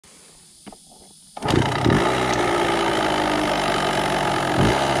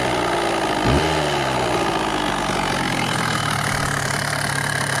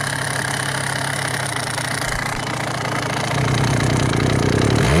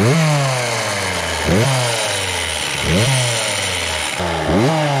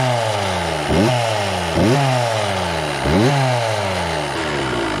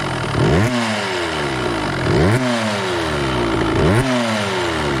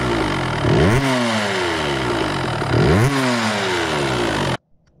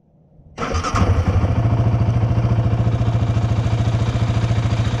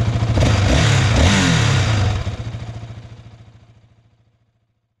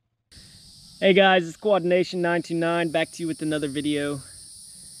Hey guys, it's QuadNation929 back to you with another video.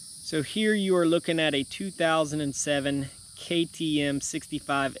 So here you are looking at a 2007 KTM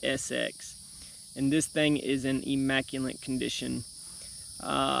 65 SX, and this thing is in immaculate condition.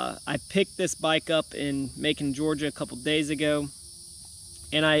 I picked this bike up in Macon, Georgia a couple days ago,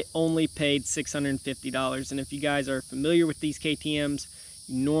 and I only paid $650. And if you guys are familiar with these KTMs,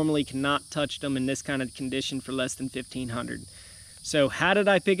 you normally cannot touch them in this kind of condition for less than $1,500. So how did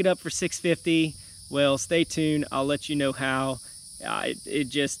I pick it up for $650? Well, stay tuned. I'll let you know how. It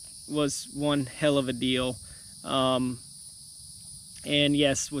just was one hell of a deal. And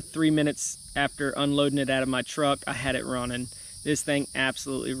yes, with 3 minutes after unloading it out of my truck, I had it running. This thing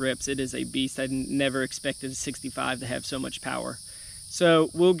absolutely rips. It is a beast. I never expected a 65 to have so much power.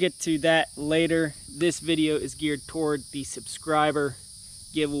 So we'll get to that later. This video is geared toward the subscriber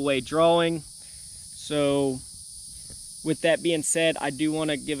giveaway drawing. So with that being said, I do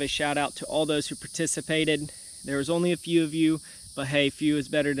want to give a shout out to all those who participated. There was only a few of you, but hey, few is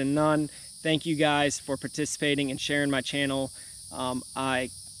better than none. Thank you guys for participating and sharing my channel.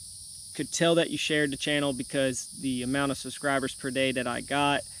 I could tell that you shared the channel because the amount of subscribers per day that I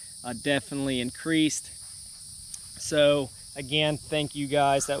got definitely increased. So again, thank you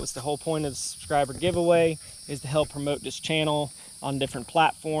guys. That was the whole point of the subscriber giveaway, is to help promote this channel on different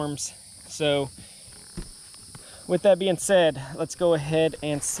platforms. So with that being said, let's go ahead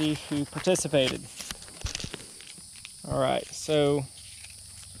and see who participated. All right, so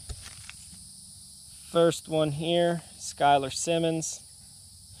first one here, Skylar Simmons.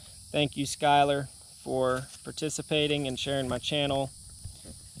 Thank you, Skylar, for participating and sharing my channel.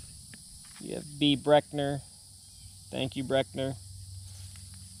 You have B. Breckner. Thank you, Breckner.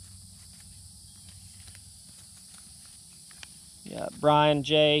 Yeah, Brian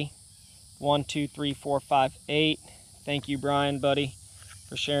J. 1, 2, 3, 4, 5, 8. Thank you, Brian, buddy,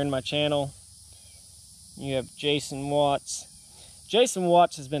 for sharing my channel. You have Jason Watts. Jason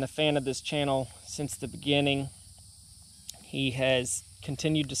Watts has been a fan of this channel since the beginning. He has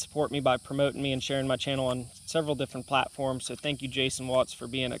continued to support me by promoting me and sharing my channel on several different platforms. So thank you, Jason Watts, for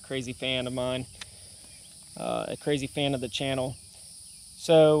being a crazy fan of mine, a crazy fan of the channel.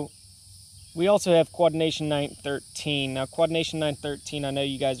 So we also have QuadNation913. Now, QuadNation913, I know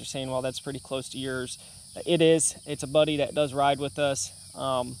you guys are saying, well, that's pretty close to yours. It is. It's a buddy that does ride with us.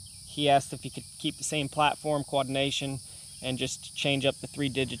 He asked if he could keep the same platform, QuadNation, and just change up the 3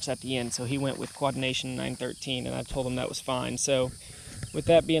 digits at the end. So he went with QuadNation913, and I told him that was fine. So with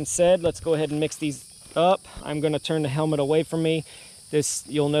that being said, let's go ahead and mix these up. I'm going to turn the helmet away from me.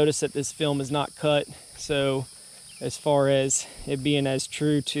 You'll notice that this film is not cut. So as far as it being as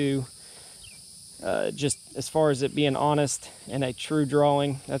true to just as far as it being honest and a true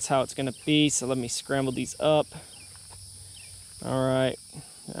drawing, that's how it's going to be. So let me scramble these up. All right,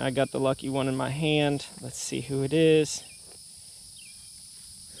 I got the lucky one in my hand. Let's see who it is.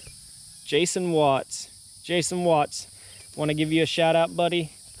 Jason Watts. Jason Watts, want to give you a shout out,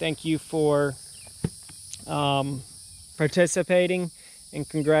 buddy. Thank you for participating, and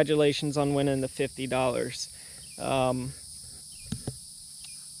congratulations on winning the $50.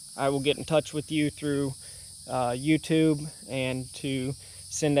 I will get in touch with you through YouTube and to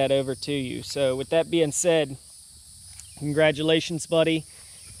send that over to you. So with that being said, congratulations, buddy.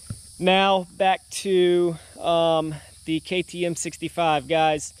 Now back to the KTM 65,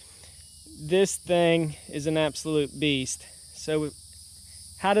 guys. This thing is an absolute beast. So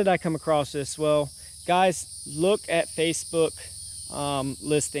how did I come across this? Well, guys, look at Facebook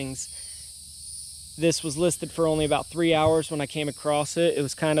listings. This was listed for only about 3 hours when I came across it. It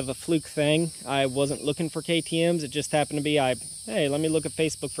was kind of a fluke thing. I wasn't looking for KTMs. It just happened to be, hey, let me look at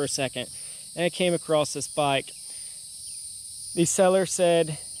Facebook for a second. And I came across this bike. The seller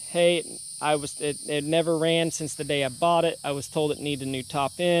said, hey, it never ran since the day I bought it. I was told it needed a new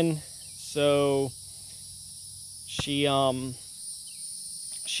top end. So she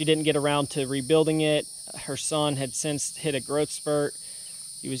didn't get around to rebuilding it. Her son had since hit a growth spurt.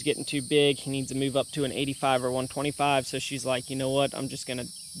 He was getting too big. He needs to move up to an 85 or 125. So she's like, you know what? I'm just going to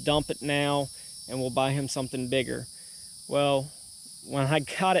dump it now and we'll buy him something bigger. Well, when I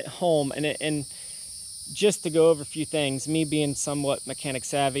got it home, and just to go over a few things, me being somewhat mechanic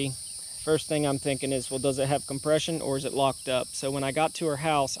savvy, first thing I'm thinking is, well, does it have compression or is it locked up? So when I got to her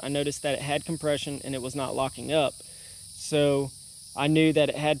house, I noticed that it had compression and it was not locking up. So I knew that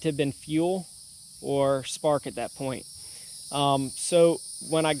it had to have been fuel or spark at that point. So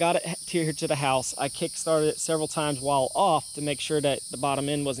when I got it here to the house, I kick-started it several times while off to make sure that the bottom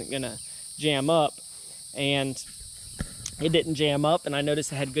end wasn't going to jam up. And it didn't jam up, and I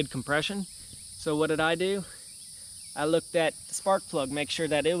noticed it had good compression. So what did I do? I looked at the spark plug, make sure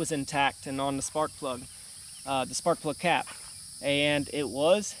that it was intact and on the spark plug cap, and it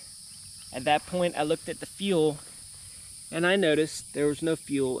was. At that point, I looked at the fuel, and I noticed there was no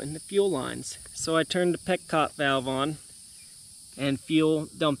fuel in the fuel lines. So I turned the petcock valve on, and fuel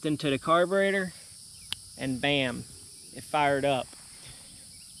dumped into the carburetor, and bam, it fired up.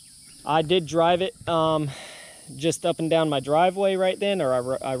 I did drive it just up and down my driveway right then,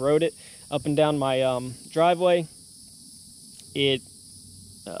 or I rode it up and down my driveway. It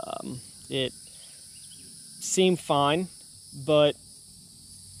seemed fine, but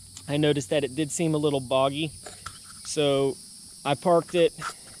I noticed that it did seem a little boggy. So I parked it.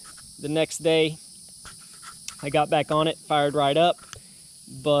 The next day I got back on it, fired right up,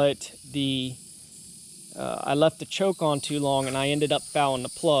 but I left the choke on too long and I ended up fouling the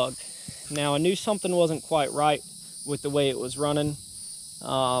plug. Now I knew something wasn't quite right with the way it was running,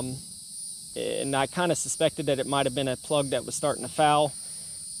 and I kind of suspected that it might have been a plug that was starting to foul.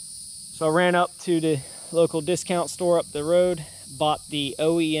 So I ran up to the local discount store up the road, bought the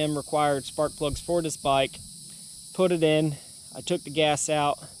OEM required spark plugs for this bike, put it in. I took the gas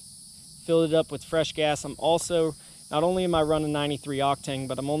out, filled it up with fresh gas. I'm also, not only am I running 93 octane,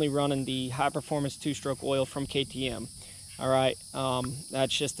 but I'm only running the high performance 2-stroke oil from KTM. All right,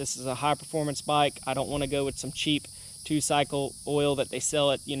 that's just, this is a high performance bike. I don't want to go with some cheap 2-cycle oil that they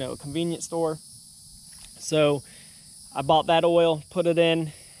sell at, you know, a convenience store. So I bought that oil, put it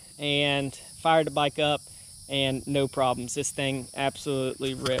in, and fired the bike up, and no problems. This thing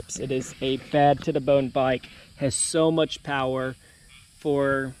absolutely rips. It is a bad to the bone bike, has so much power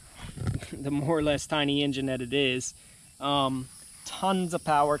for the more or less tiny engine that it is. Tons of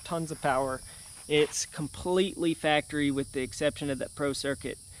power, tons of power. It's completely factory with the exception of that Pro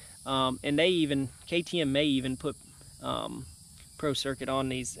Circuit. And they even, KTM may even put Pro Circuit on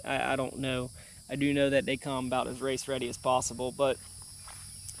these. I don't know. I do know that they come about as race ready as possible, but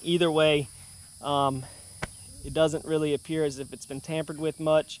either way, it doesn't really appear as if it's been tampered with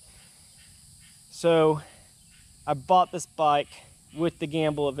much. So I bought this bike with the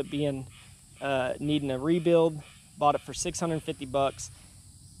gamble of it being needing a rebuild. Bought it for 650 bucks.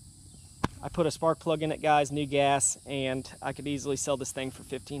 I put a spark plug in it, guys, new gas, and I could easily sell this thing for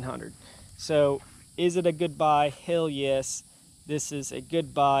 $1,500. So is it a good buy? Hell yes, this is a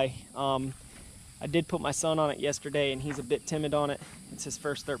good buy. I did put my son on it yesterday, and he's a bit timid on it. It's his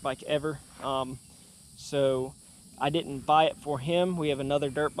first dirt bike ever. So I didn't buy it for him. We have another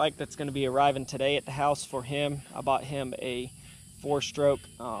dirt bike that's going to be arriving today at the house for him. I bought him a 4-stroke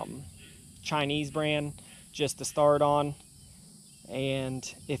Chinese brand just to start on. And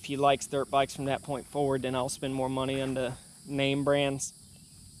if he likes dirt bikes from that point forward, then I'll spend more money on the name brands.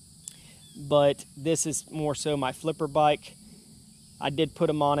 But this is more so my flipper bike. I did put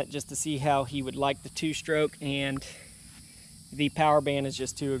him on it just to see how he would like the 2-stroke, and the power band is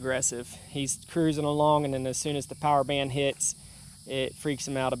just too aggressive. He's cruising along, and then as soon as the power band hits, it freaks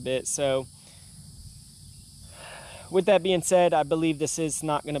him out a bit. So with that being said, I believe this is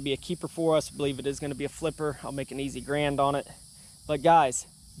not going to be a keeper for us. I believe it is going to be a flipper. I'll make an easy grand on it. But guys,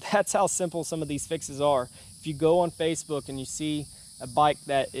 that's how simple some of these fixes are. If you go on Facebook and you see a bike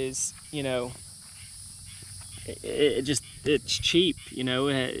that is, you know, it's cheap, you know,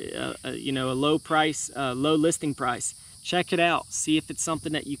 a low price, low listing price, check it out. See if it's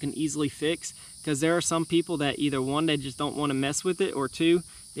something that you can easily fix, because there are some people that either one, they just don't want to mess with it, or two,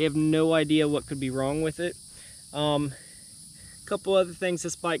 they have no idea what could be wrong with it. A couple other things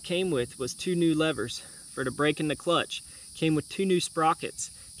this bike came with was 2 new levers for the brake and the clutch. Came with 2 new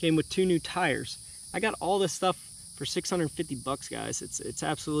sprockets, came with 2 new tires. I got all this stuff for 650 bucks, guys. It's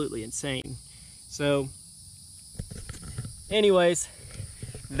absolutely insane. So anyways,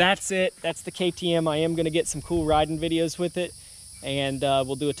 that's it. That's the KTM. I am going to get some cool riding videos with it, and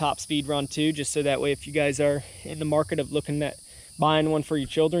we'll do a top speed run too, just so that way if you guys are in the market of looking at buying one for your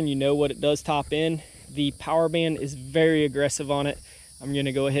children, you know what it does top in. The power band is very aggressive on it. I'm going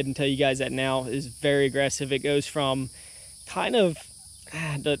to go ahead and tell you guys that now. It is very aggressive. It goes from kind of,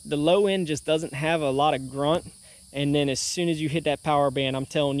 the low end just doesn't have a lot of grunt, and then as soon as you hit that power band, I'm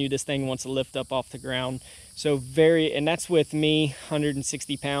telling you, this thing wants to lift up off the ground. So and that's with me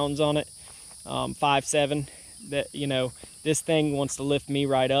 160 pounds on it, 5'7", that, you know, this thing wants to lift me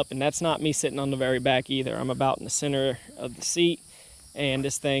right up, and that's not me sitting on the very back either. I'm about in the center of the seat, and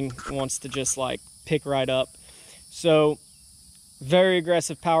this thing wants to just like pick right up. So very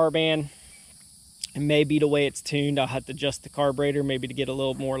aggressive power band. And maybe the way it's tuned, I'll have to adjust the carburetor maybe to get a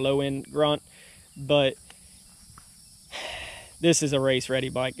little more low end grunt, but this is a race ready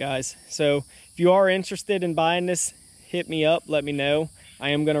bike, guys. So if you are interested in buying this, hit me up, let me know. I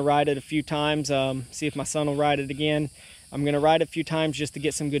am going to ride it a few times, see if my son will ride it again. I'm going to ride it a few times just to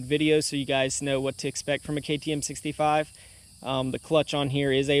get some good videos so you guys know what to expect from a KTM 65. The clutch on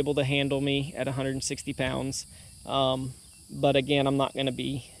here is able to handle me at 160 pounds. But again, I'm not going to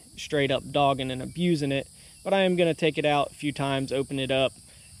be straight up dogging and abusing it, but I am going to take it out a few times, open it up,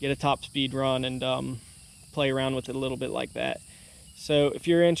 get a top speed run, and play around with it a little bit like that. So if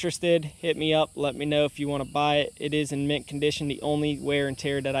you're interested, hit me up, let me know if you want to buy it. It is in mint condition. The only wear and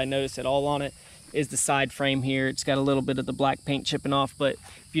tear that I notice at all on it is the side frame here. It's got a little bit of the black paint chipping off, but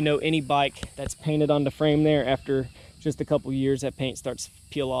if you know any bike that's painted on the frame there, after just a couple years that paint starts to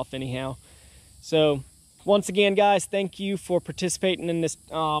peel off anyhow. So once again, guys, thank you for participating in this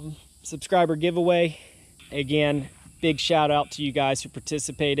subscriber giveaway. Again, big shout out to you guys who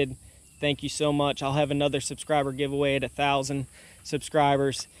participated. Thank you so much. I'll have another subscriber giveaway at 1,000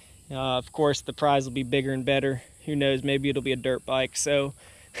 subscribers. Of course, the prize will be bigger and better. Who knows, maybe it'll be a dirt bike. So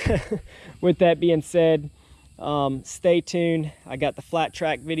with that being said, stay tuned. I got the flat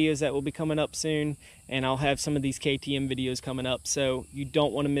track videos that will be coming up soon, and I'll have some of these KTM videos coming up, so you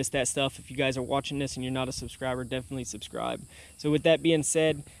don't want to miss that stuff. If you guys are watching this and you're not a subscriber, definitely subscribe. So with that being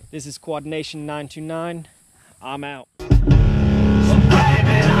said, this is Quad Nation 929. I'm out.